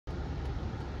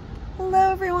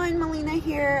Hello everyone, Melina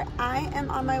here. I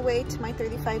am on my way to my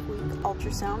 35-week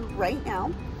ultrasound right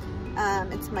now.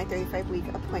 It's my 35-week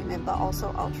appointment, but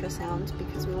also ultrasound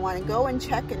because we want to go and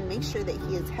check and make sure that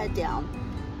he is head down.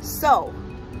 So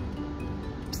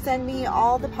send me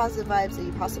all the positive vibes that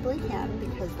you possibly can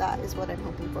because that is what I'm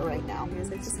hoping for right now.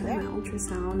 I just had my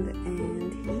ultrasound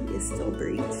and he is still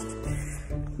breached,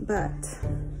 but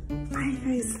hi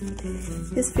guys,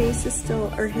 his face is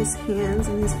still, or his hands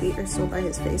and his feet are still by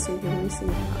his face, so you can only see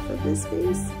half of his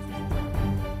face.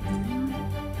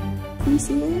 Can you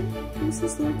see it? This is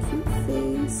his little cute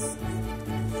face.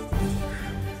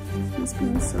 He's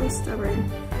being so stubborn.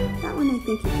 That one I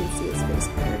think you can see his face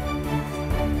better.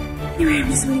 Anyway, I'm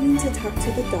just waiting to talk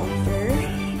to the doctor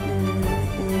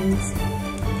and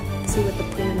see what the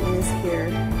plan is here,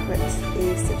 what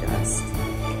they suggest.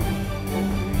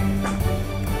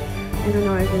 I don't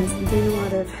know, I've been doing a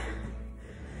lot of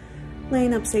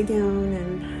laying upside down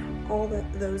and all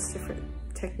those different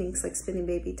techniques, like spinning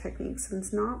baby techniques, and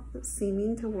it's not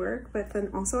seeming to work. But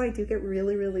then also I do get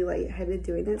really, really lightheaded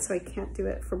doing it, so I can't do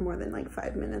it for more than like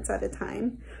 5 minutes at a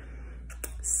time.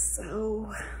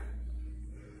 So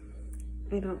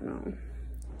I don't know.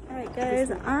 All right guys,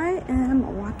 I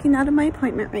am walking out of my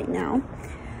appointment right now.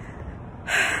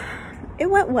 It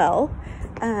went well.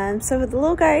 So the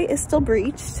little guy is still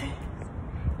breached.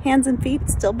 Hands and feet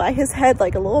still by his head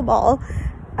like a little ball.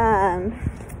 And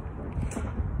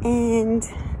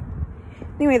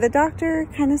anyway, the doctor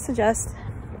kind of suggests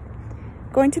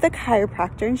going to the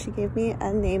chiropractor, and she gave me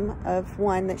a name of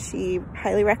one that she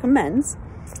highly recommends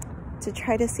to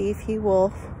try to see if he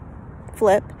will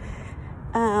flip.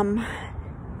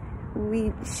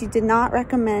 She did not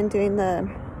recommend doing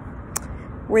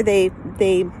where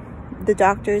the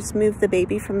doctors move the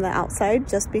baby from the outside,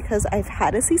 just because I've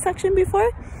had a C-section before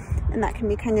and that can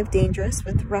be kind of dangerous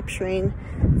with rupturing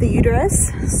the uterus.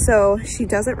 So she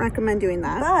doesn't recommend doing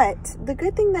that. But the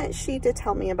good thing that she did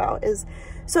tell me about is,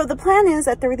 so the plan is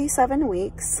at 37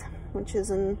 weeks, which is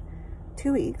in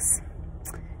 2 weeks,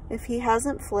 if he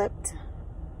hasn't flipped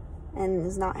and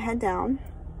is not head down,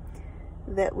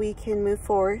 that we can move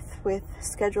forth with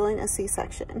scheduling a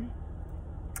C-section.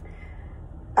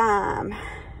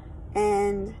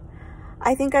 And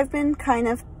I think I've been kind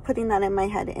of putting that in my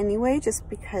head anyway, just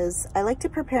because I like to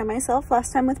prepare myself.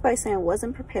 Last time with Bryson, I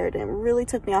wasn't prepared, and it really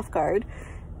took me off guard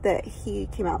that he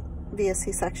came out via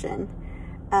C-section.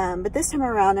 But this time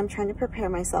around, I'm trying to prepare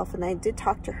myself, and I did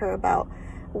talk to her about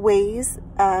ways.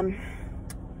 I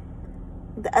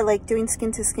like doing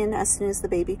skin to skin as soon as the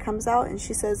baby comes out, and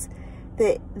she says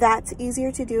that that's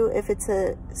easier to do if it's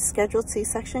a scheduled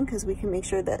C-section, because we can make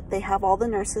sure that they have all the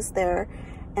nurses there,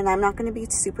 and I'm not going to be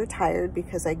super tired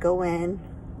because I go in,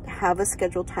 have a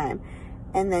scheduled time,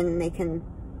 and then they can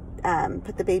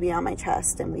put the baby on my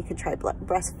chest and we can try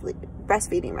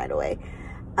breastfeeding right away.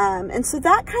 And so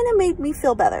that kind of made me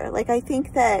feel better. Like, I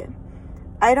think that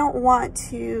I don't want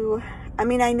to, I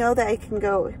mean, I know that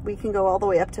we can go all the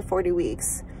way up to 40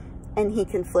 weeks and he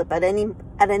can flip at any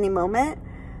moment.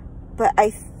 But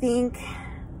I think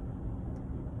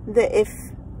that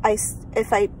if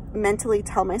I mentally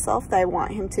tell myself that I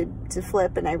want him to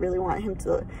flip, and I really want him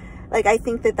to, like, I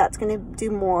think that that's going to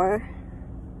do more,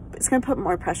 it's going to put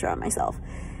more pressure on myself.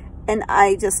 And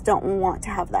I just don't want to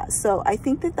have that. So I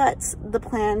think that that's the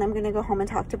plan. I'm going to go home and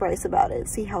talk to Bryce about it,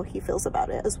 see how he feels about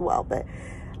it as well. But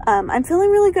I'm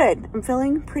feeling really good. I'm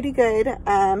feeling pretty good.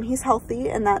 He's healthy,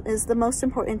 and that is the most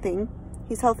important thing.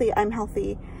 He's healthy, I'm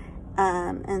healthy.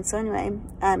 And so anyway,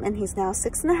 and he's now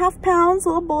 6.5 pounds,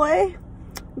 little boy,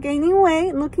 gaining weight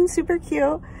and looking super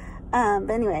cute. But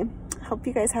anyway, hope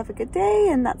you guys have a good day,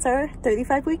 and that's our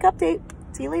 35-week update.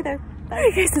 See you later. Bye. All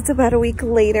right guys, it's about a week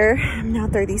later. I'm now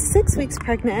 36 weeks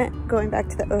pregnant, going back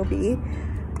to the OB.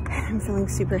 I'm feeling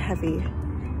super heavy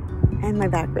and my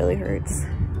back really hurts,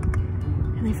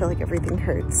 and I feel like everything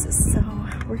hurts. So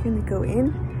we're gonna go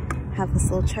in, have this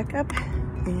little checkup,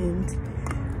 and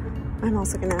I'm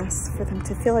also gonna ask for them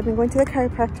to feel. I've been going to the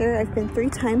chiropractor. I've been 3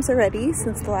 times already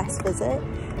since the last visit.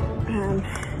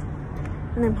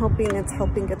 And I'm hoping it's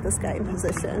helping get this guy in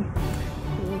position.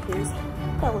 And here's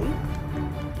Belly.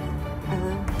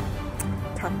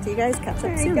 Talk to you guys, catch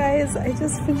up soon. Hey guys, I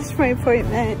just finished my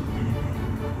appointment.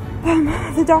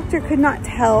 The doctor could not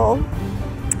tell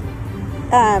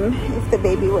if the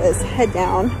baby was head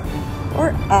down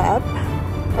or up,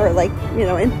 or like, you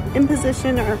know, in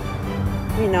position, or,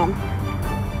 you know,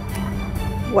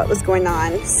 what was going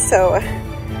on. So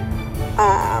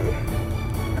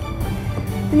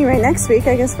anyway, next week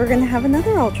I guess we're gonna have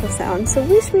another ultrasound, so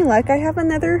wish me luck. I have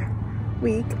another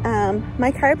week.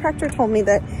 My chiropractor told me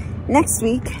that next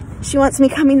week she wants me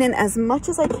coming in as much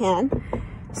as I can,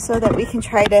 so that we can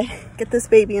try to get this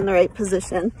baby in the right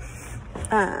position.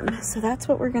 So that's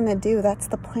what we're gonna do. That's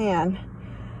the plan.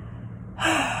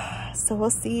 So we'll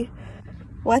see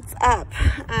what's up.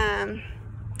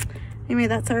 Anyway,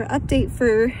 that's our update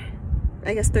for,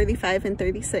 I guess, 35 and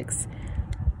 36.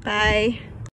 Bye.